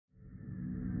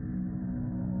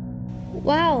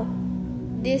Wow,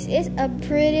 this is a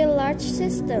pretty large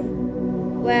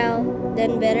system. Well,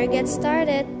 then better get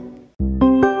started.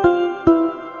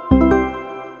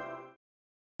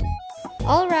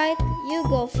 Alright, you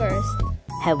go first.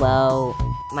 Hello,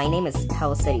 my name is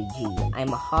Tau Ceti G. I'm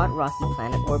a hot rocky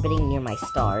planet orbiting near my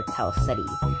star, Tau Ceti.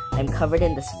 I'm covered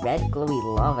in this red glowy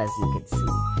lava as you can see.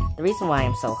 The reason why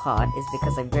I'm so hot is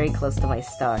because I'm very close to my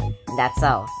star. That's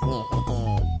all.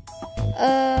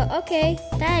 Okay,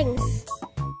 thanks.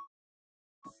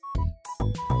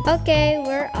 Okay,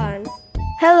 we're on.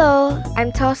 Hello,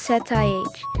 I'm Tau Ceti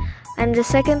H. I'm the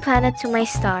second planet to my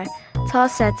star, Tau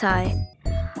Ceti.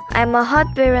 I'm a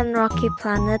hot, barren, rocky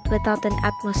planet without an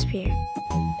atmosphere.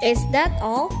 Is that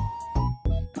all?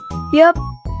 Yup.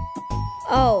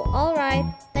 Oh, alright.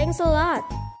 Thanks a lot.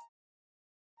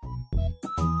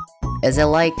 Is it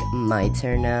like my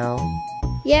turn now?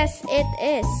 Yes, it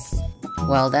is.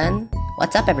 Well then,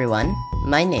 what's up everyone?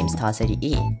 My name's Tau Ceti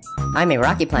E. I'm a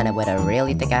rocky planet with a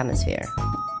really thick atmosphere.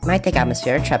 My thick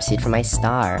atmosphere traps heat from my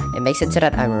star. It makes it so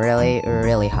that I'm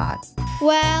really hot.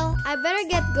 Well, I better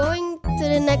get going to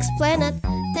the next planet.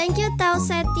 Thank you, Tau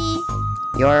Ceti.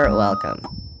 You're welcome.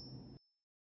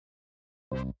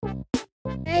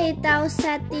 Hey, Tau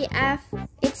Ceti F.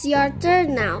 It's your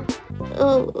turn now.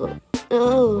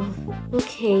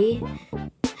 Okay.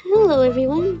 Hello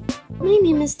everyone. My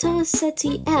name is Tau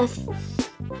Ceti F.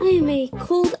 I am a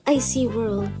cold, icy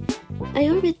world. I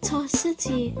orbit Tau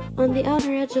Ceti on the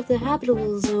outer edge of the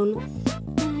habitable zone.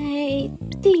 I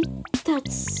think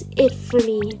that's it for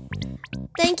me.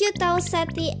 Thank you, Tau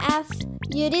Ceti F.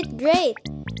 You did great.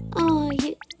 Oh,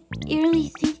 you really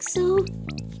think so?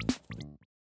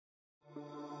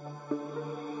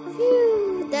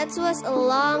 Phew, that was a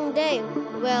long day.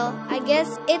 Well, I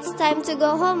guess it's time to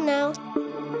go home now.